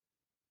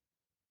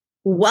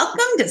Welcome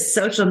to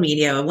Social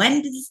Media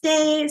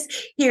Wednesdays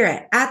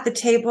here at the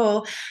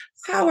Table,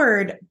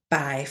 powered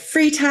by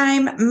Free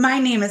Time. My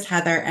name is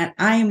Heather, and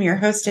I am your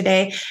host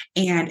today.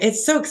 And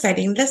it's so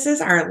exciting. This is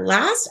our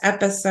last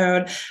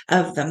episode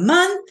of the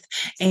month,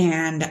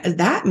 and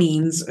that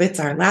means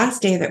it's our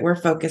last day that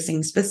we're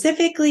focusing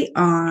specifically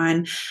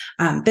on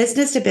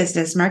business to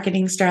business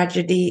marketing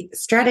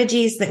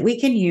strategies that we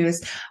can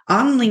use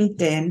on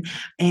LinkedIn.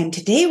 And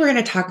today we're going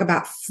to talk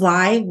about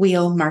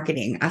flywheel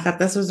marketing. I thought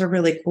this was a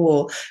really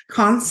cool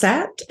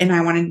concept, and I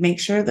wanted to make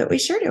sure that we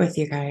shared it with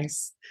you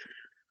guys.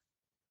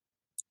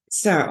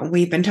 So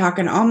we've been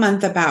talking all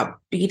month about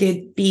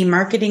B2B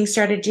marketing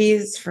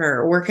strategies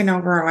for working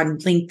over on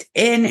LinkedIn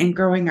and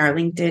growing our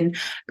LinkedIn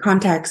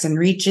contacts and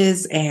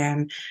reaches.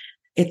 And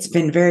it's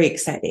been very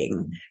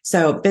exciting.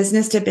 So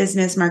business to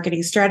business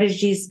marketing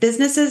strategies,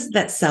 businesses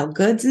that sell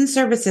goods and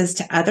services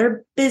to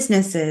other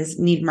businesses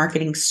need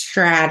marketing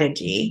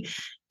strategy,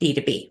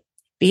 B2B.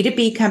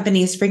 B2B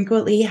companies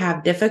frequently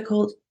have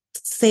difficult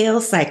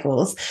sales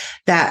cycles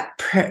that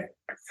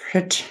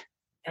protracted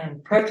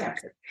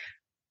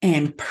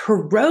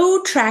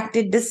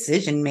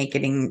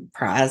decision-making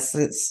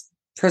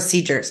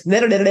procedures.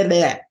 What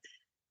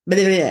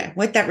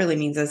that really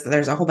means is that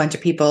there's a whole bunch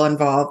of people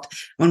involved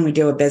when we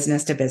do a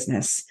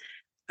business-to-business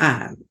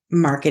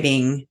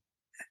marketing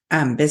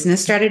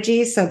business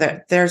strategy, so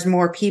that there's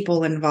more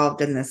people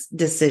involved in this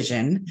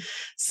decision.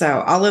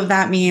 So all of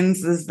that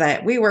means is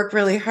that we work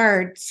really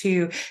hard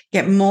to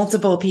get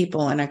multiple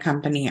people in a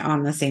company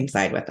on the same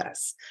side with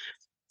us.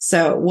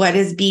 So what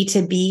is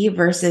B2B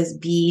versus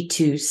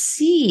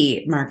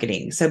B2C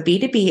marketing? So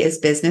B2B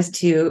is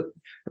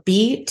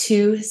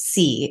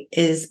B2C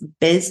is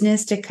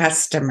business to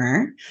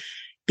customer.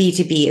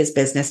 B2B is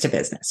business to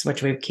business,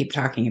 which we keep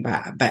talking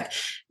about. But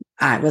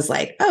I was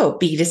like, oh,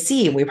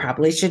 B2C, we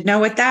probably should know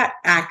what that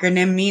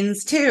acronym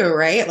means too,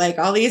 right? Like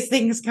all these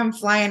things come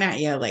flying at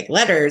you, like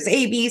letters,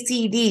 A, B,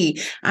 C,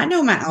 D. I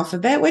know my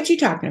alphabet. What you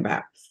talking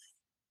about?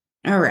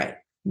 All right.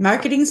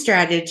 Marketing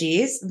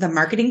strategies, the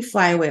marketing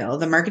flywheel.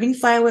 The marketing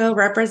flywheel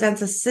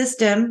represents a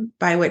system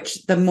by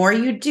which the more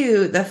you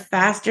do, the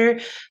faster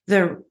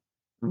the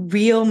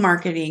real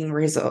marketing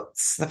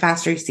results, the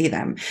faster you see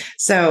them.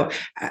 So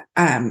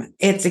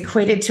it's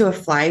equated to a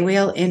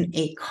flywheel in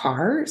a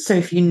car. So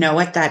if you know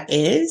what that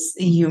is,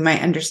 you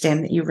might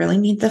understand that you really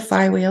need the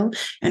flywheel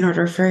in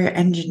order for your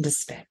engine to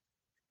spin.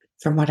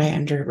 From what I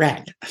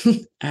read.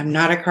 I'm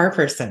not a car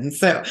person,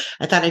 so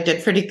I thought I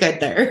did pretty good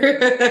there.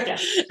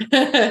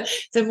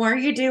 The more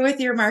you do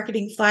with your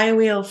marketing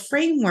flywheel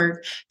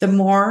framework, the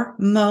more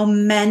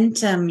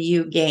momentum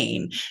you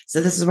gain. So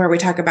this is where we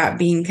talk about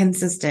being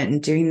consistent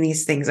and doing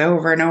these things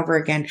over and over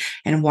again.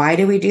 And why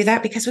do we do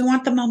that? Because we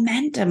want the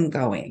momentum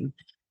going.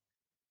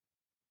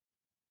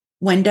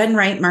 When done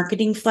right,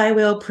 marketing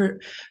flywheel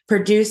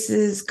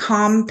produces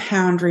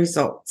compound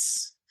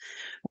results,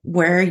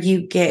 where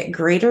you get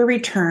greater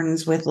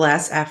returns with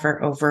less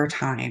effort over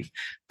time.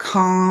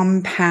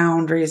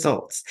 Compound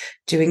results,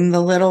 doing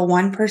the little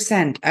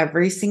 1%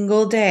 every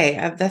single day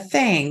of the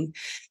thing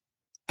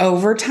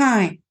over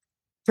time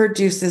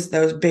produces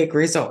those big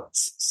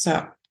results.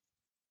 So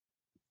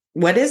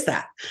what is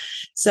that?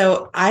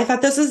 So I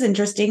thought this was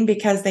interesting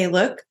because they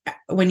look,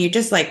 when you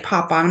just like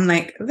pop on them,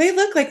 like they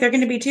look like they're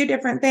going to be two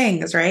different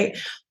things, right?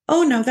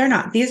 Oh, no, they're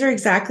not. These are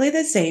exactly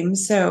the same.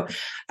 So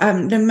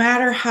no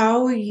matter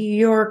how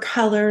your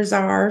colors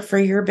are for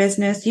your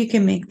business, you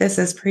can make this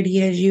as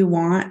pretty as you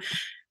want.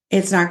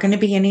 It's not going to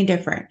be any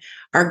different.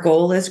 Our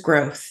goal is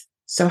growth.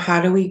 So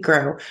how do we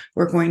grow?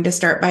 We're going to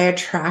start by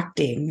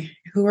attracting.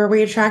 Who are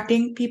we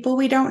attracting? People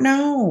we don't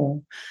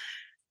know.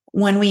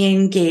 When we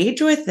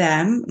engage with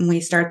them and we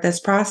start this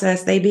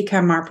process, they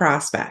become our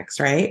prospects,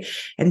 right?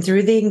 And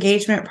through the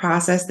engagement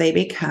process, they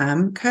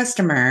become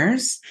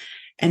customers.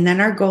 And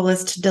then our goal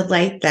is to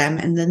delight them,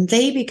 and then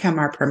they become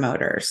our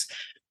promoters.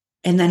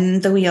 And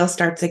then the wheel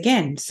starts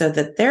again, so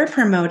that they're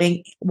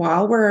promoting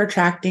while we're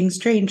attracting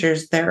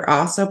strangers. They're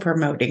also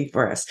promoting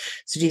for us.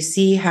 So do you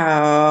see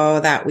how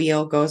that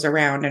wheel goes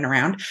around and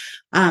around?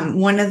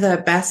 One of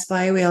the best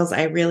flywheels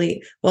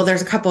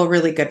there's a couple of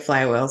really good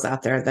flywheels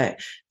out there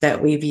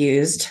that we've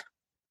used.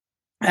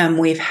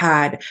 We've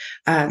had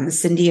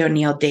Cindy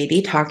O'Neill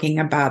Davey talking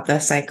about the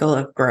cycle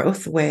of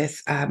growth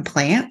with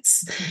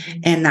plants. Mm-hmm.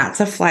 And that's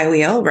a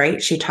flywheel,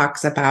 right? She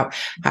talks about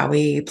how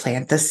we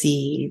plant the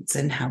seeds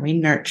and how we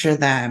nurture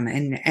them.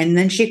 And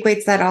then she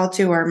equates that all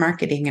to our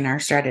marketing and our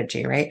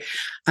strategy, right?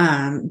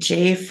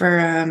 Jay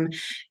from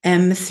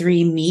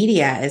M3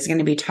 Media is going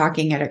to be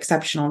talking at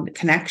Exceptional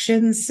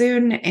Connections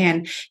soon.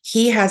 And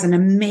he has an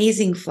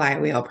amazing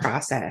flywheel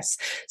process.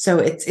 So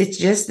it's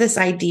just this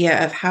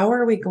idea of how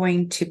are we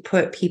going to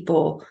put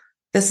people,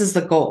 this is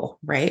the goal,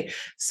 right?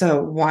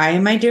 So why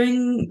am I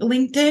doing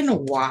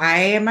LinkedIn? Why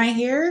am I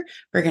here?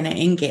 We're going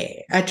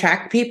to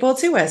attract people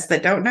to us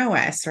that don't know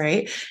us,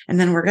 right? And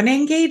then we're going to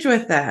engage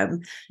with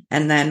them.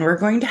 And then we're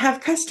going to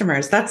have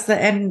customers. That's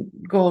the end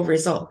goal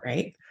result,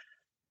 right?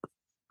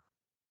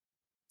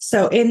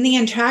 So in the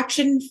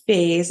attraction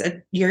phase,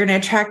 you're going to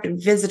attract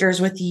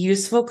visitors with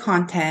useful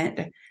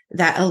content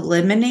that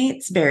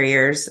eliminates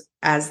barriers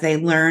as they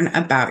learn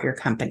about your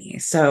company.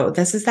 So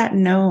this is that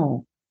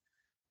know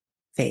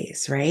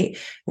phase, right?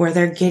 Where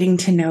they're getting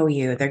to know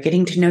you, they're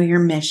getting to know your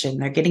mission,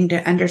 they're getting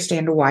to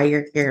understand why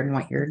you're here and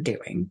what you're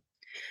doing.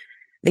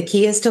 The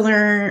key is to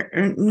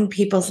earn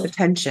people's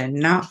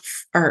attention,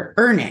 or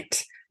earn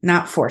it,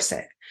 not force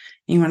it.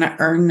 You want to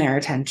earn their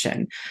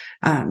attention.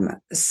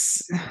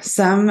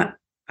 Some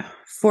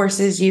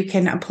forces you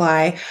can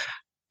apply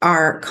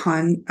are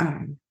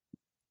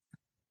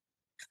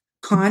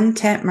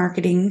content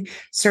marketing,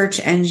 search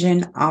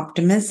engine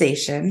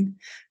optimization.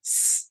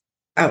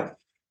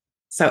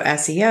 So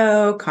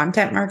SEO,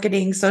 content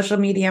marketing, social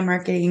media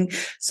marketing,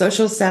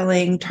 social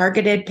selling,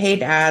 targeted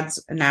paid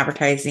ads and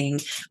advertising,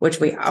 which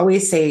we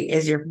always say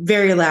is your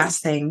very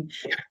last thing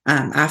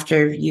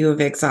after you have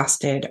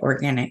exhausted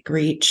organic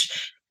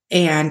reach,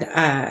 and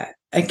a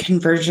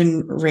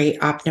conversion rate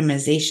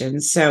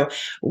optimization. So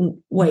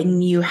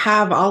when you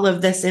have all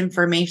of this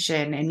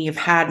information and you've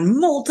had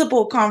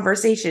multiple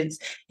conversations,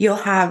 you'll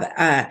have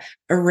a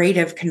rate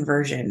of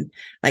conversion.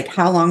 Like,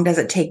 how long does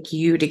it take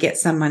you to get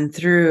someone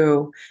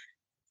through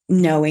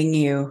knowing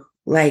you,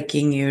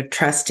 liking you,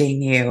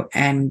 trusting you,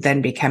 and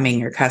then becoming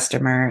your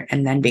customer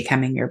and then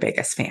becoming your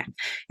biggest fan?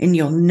 And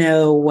you'll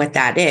know what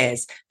that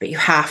is, but you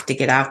have to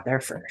get out there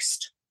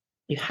first.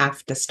 You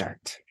have to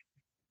start.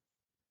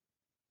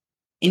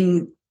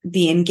 In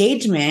the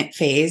engagement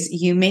phase,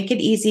 you make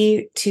it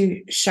easy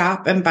to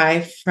shop and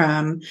buy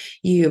from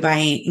you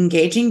by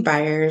engaging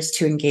buyers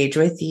to engage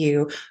with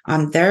you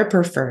on their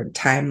preferred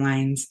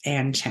timelines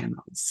and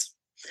channels.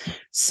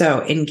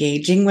 So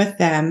engaging with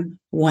them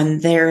when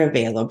they're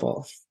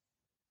available.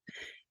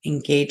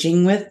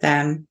 Engaging with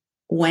them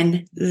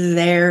when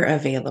they're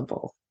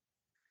available.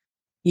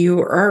 You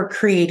are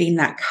creating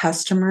that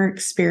customer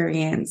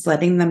experience,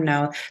 letting them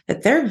know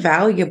that they're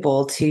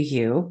valuable to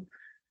you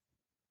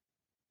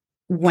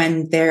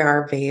when they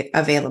are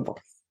available.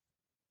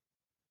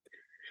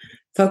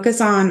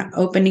 Focus on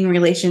opening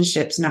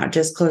relationships, not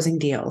just closing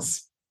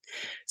deals.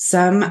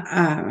 Some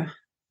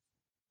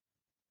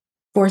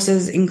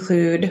forces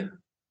include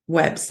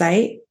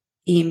website,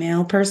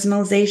 email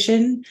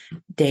personalization,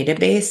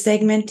 database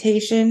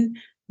segmentation,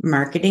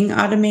 marketing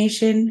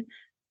automation,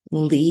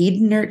 lead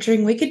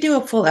nurturing. We could do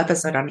a full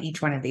episode on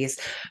each one of these.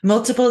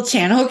 Multiple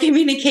channel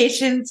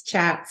communications,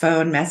 chat,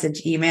 phone,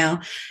 message, email,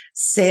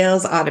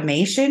 sales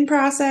automation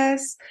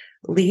process,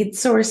 lead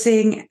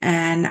sourcing,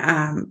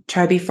 and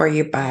try before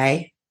you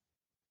buy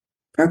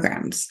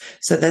programs.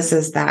 So this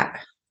is that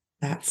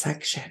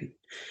section.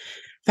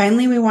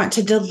 Finally, we want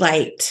to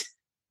delight.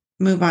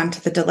 Move on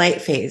to the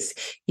delight phase.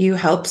 You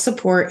help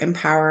support,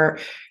 empower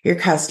your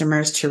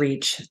customers to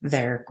reach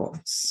their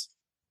goals.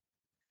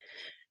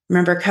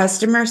 Remember,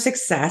 customer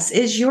success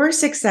is your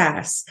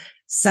success.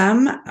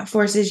 Some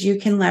forces you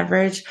can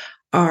leverage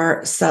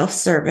are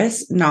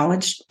self-service,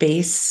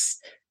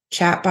 knowledge-based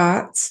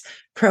chatbots,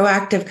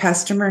 proactive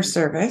customer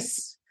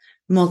service,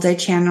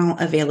 multi-channel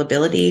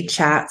availability,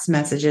 chats,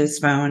 messages,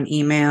 phone,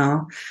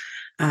 email.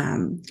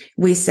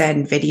 We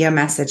send video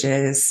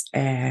messages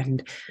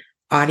and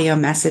audio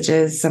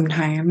messages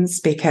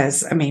sometimes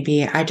because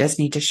maybe I just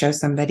need to show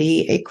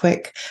somebody a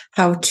quick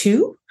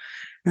how-to.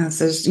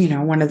 This is,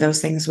 one of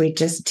those things we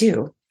just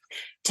do.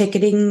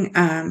 Ticketing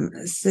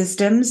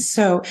systems.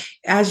 So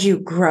as you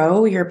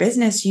grow your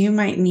business, you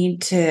might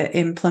need to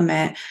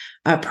implement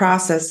a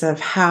process of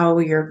how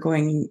you're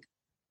going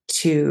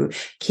to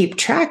keep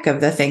track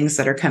of the things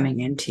that are coming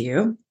into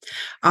you.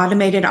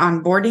 Automated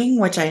onboarding,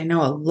 which I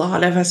know a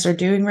lot of us are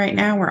doing right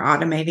now. We're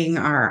automating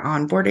our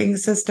onboarding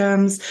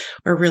systems.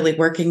 We're really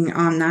working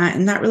on that.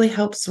 And that really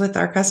helps with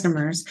our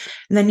customers.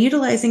 And then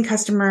utilizing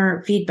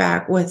customer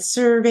feedback with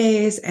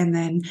surveys. And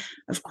then,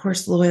 of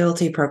course,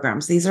 loyalty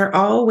programs. These are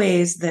all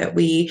ways that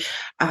we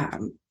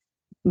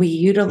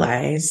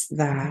utilize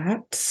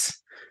that.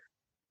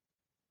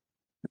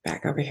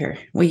 Back over here.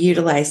 We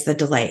utilize the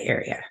delight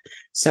area.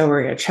 So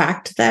we're going to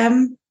attract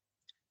them.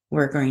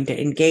 We're going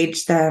to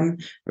engage them.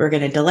 We're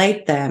going to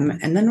delight them.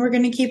 And then we're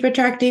going to keep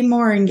attracting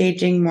more,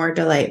 engaging more,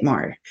 delight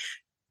more.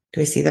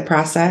 Do we see the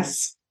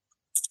process?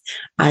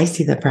 I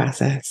see the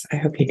process. I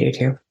hope you do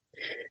too.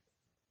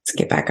 Let's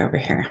get back over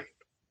here.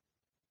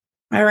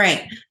 All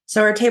right.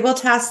 So our table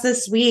tasks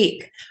this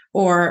week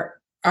are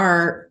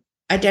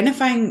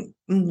identifying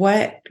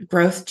what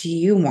growth do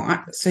you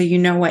want? So you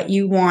know what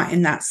you want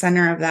in that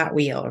center of that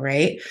wheel,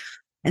 right?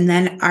 And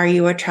then are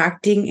you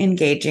attracting,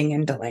 engaging,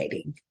 and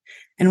delighting?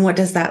 And what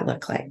does that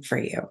look like for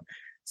you?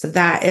 So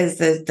that is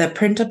the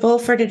printable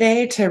for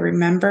today to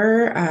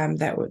remember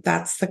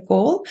that's the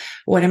goal.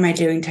 What am I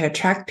doing to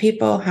attract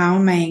people? How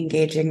am I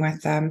engaging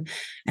with them?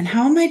 And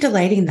how am I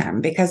delighting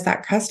them? Because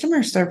that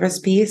customer service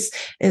piece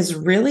is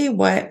really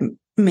what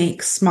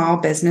makes small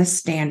business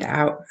stand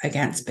out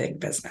against big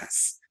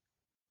business.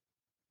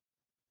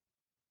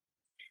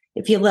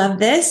 If you love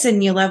this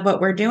and you love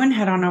what we're doing,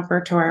 head on over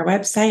to our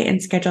website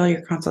and schedule your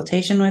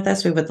consultation with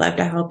us. We would love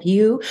to help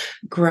you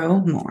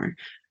grow more.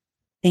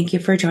 Thank you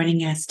for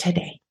joining us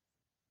today.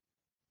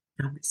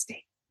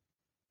 Namaste.